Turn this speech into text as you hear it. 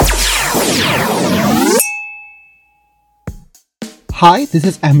Hi, this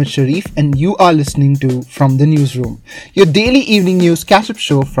is Ahmed Sharif and you are listening to From the Newsroom, your daily evening news catch-up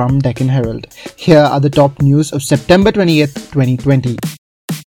show from Deccan Herald. Here are the top news of September 20th, 2020.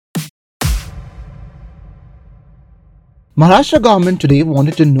 Maharashtra government today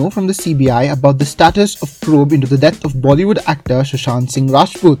wanted to know from the CBI about the status of probe into the death of Bollywood actor Sushant Singh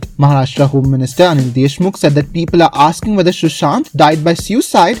Rajput. Maharashtra Home Minister Anil Deshmukh said that people are asking whether Sushant died by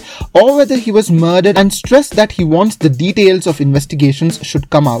suicide or whether he was murdered and stressed that he wants the details of investigations should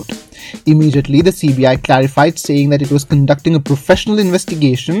come out. Immediately, the CBI clarified, saying that it was conducting a professional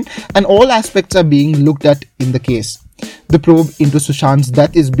investigation and all aspects are being looked at in the case. The probe into Sushant's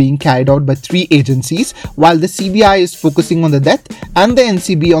death is being carried out by 3 agencies. While the CBI is focusing on the death and the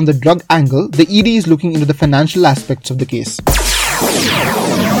NCB on the drug angle, the ED is looking into the financial aspects of the case.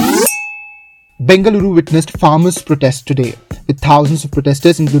 Bengaluru witnessed farmers' protest today, with thousands of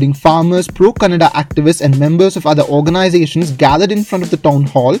protesters including farmers, pro-Kannada activists and members of other organizations gathered in front of the town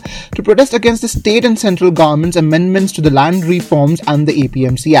hall to protest against the state and central government's amendments to the land reforms and the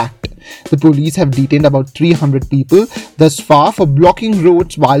APMC Act. The police have detained about 300 people thus far for blocking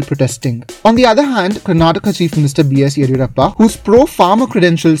roads while protesting. On the other hand, Karnataka Chief Minister B.S. Yediyurappa, whose pro-farmer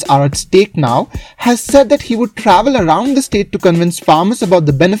credentials are at stake now, has said that he would travel around the state to convince farmers about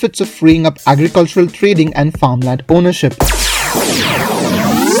the benefits of freeing up agricultural trading and farmland ownership.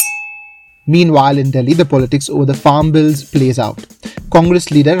 Meanwhile, in Delhi, the politics over the farm bills plays out.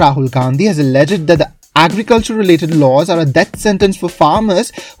 Congress leader Rahul Gandhi has alleged that the agriculture-related laws are a death sentence for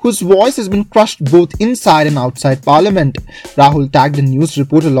farmers whose voice has been crushed both inside and outside Parliament. Rahul tagged a news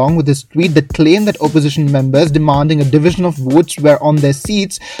report along with his tweet that claimed that opposition members demanding a division of votes were on their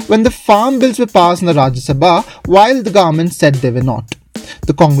seats when the farm bills were passed in the Rajya Sabha, while the government said they were not.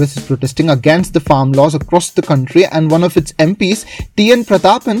 The Congress is protesting against the farm laws across the country, and one of its MPs, T.N.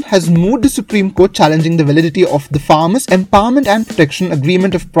 Pratapan, has moved the Supreme Court challenging the validity of the Farmers' Empowerment and Protection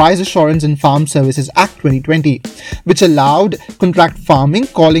Agreement of Price Assurance and Farm Services Act 2020, which allowed contract farming,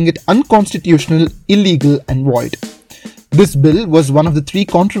 calling it unconstitutional, illegal and void. This bill was one of the 3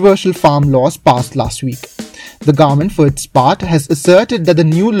 controversial farm laws passed last week. The government, for its part, has asserted that the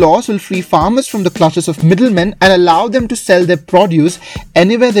new laws will free farmers from the clutches of middlemen and allow them to sell their produce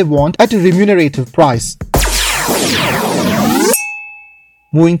anywhere they want at a remunerative price.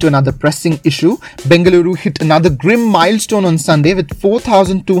 Moving to another pressing issue, Bengaluru hit another grim milestone on Sunday with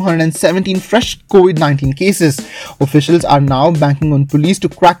 4,217 fresh COVID-19 cases. Officials are now banking on police to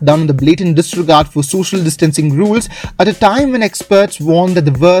crack down on the blatant disregard for social distancing rules at a time when experts warn that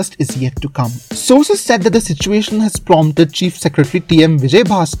the worst is yet to come. Sources said that the situation has prompted Chief Secretary T.M. Vijay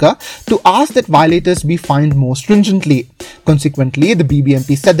Bhaskar to ask that violators be fined more stringently. Consequently, the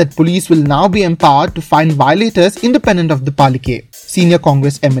BBMP said that police will now be empowered to fine violators independent of the Palike. Senior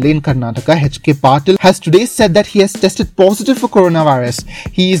Congress MLA in Karnataka, H.K. Patil, has today said that he has tested positive for coronavirus.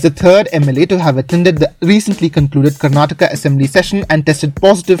 He is the 3rd MLA to have attended the recently concluded Karnataka Assembly session and tested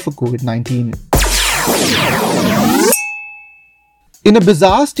positive for COVID-19. In a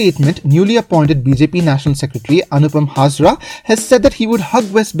bizarre statement, newly appointed BJP National Secretary Anupam Hazra has said that he would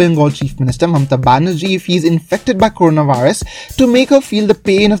hug West Bengal Chief Minister Mamata Banerjee if he is infected by coronavirus to make her feel the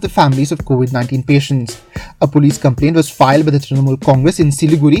pain of the families of COVID-19 patients. A police complaint was filed by the Trinamool Congress in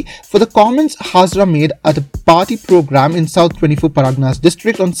Siliguri for the comments Hazra made at a party program in South 24 Parganas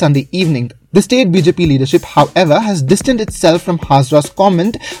district on Sunday evening. The state BJP leadership, however, has distanced itself from Hazra's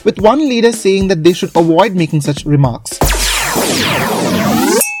comment, with one leader saying that they should avoid making such remarks.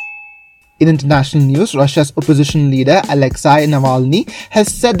 In international news, Russia's opposition leader Alexei Navalny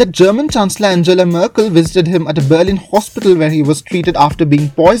has said that German Chancellor Angela Merkel visited him at a Berlin hospital where he was treated after being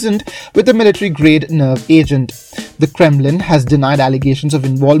poisoned with a military-grade nerve agent. The Kremlin has denied allegations of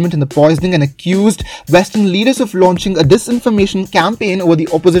involvement in the poisoning and accused Western leaders of launching a disinformation campaign over the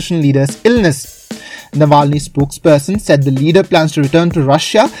opposition leader's illness. Navalny's spokesperson said the leader plans to return to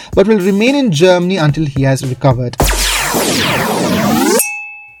Russia but will remain in Germany until he has recovered.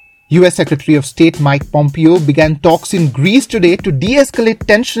 US Secretary of State Mike Pompeo began talks in Greece today to de-escalate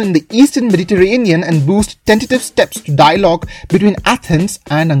tension in the Eastern Mediterranean and boost tentative steps to dialogue between Athens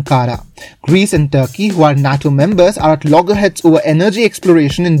and Ankara. Greece and Turkey, who are NATO members, are at loggerheads over energy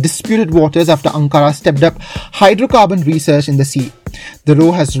exploration in disputed waters after Ankara stepped up hydrocarbon research in the sea. The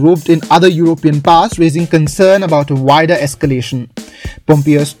row has roped in other European powers, raising concern about a wider escalation.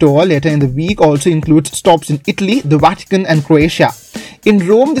 Pompeo's tour later in the week also includes stops in Italy, the Vatican and Croatia. In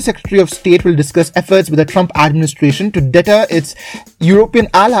Rome, the Secretary of State will discuss efforts with the Trump administration to deter its European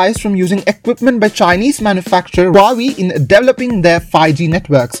allies from using equipment by Chinese manufacturer Huawei in developing their 5G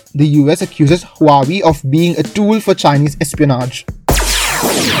networks. The US accuses Huawei of being a tool for Chinese espionage.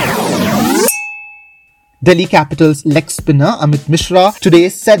 Delhi Capital's leg spinner Amit Mishra today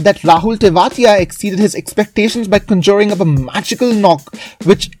said that Rahul Tewatia exceeded his expectations by conjuring up a magical knock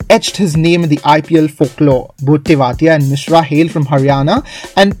which etched his name in the IPL folklore. Both Tewatia and Mishra hail from Haryana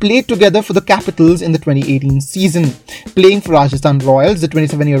and played together for the Capitals in the 2018 season. Playing for Rajasthan Royals, the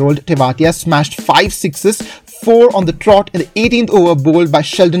 27-year-old Tewatia smashed 5 sixes, 4 on the trot in the 18th over, bowled by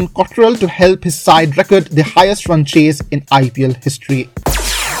Sheldon Cottrell to help his side record the highest run chase in IPL history.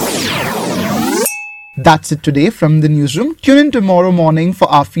 That's it today from the newsroom. Tune in tomorrow morning for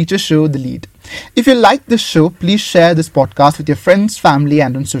our feature show, The Lead. If you like this show, please share this podcast with your friends, family,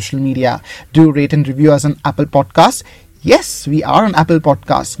 and on social media. Do rate and review us on Apple Podcasts. Yes, we are on Apple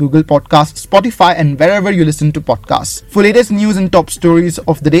Podcasts, Google Podcasts, Spotify, and wherever you listen to podcasts. For latest news and top stories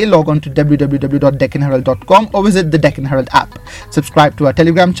of the day, log on to www.deccanherald.com or visit the Deccan Herald app. Subscribe to our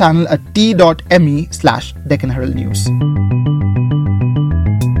Telegram channel at t.me/Deccan Herald News.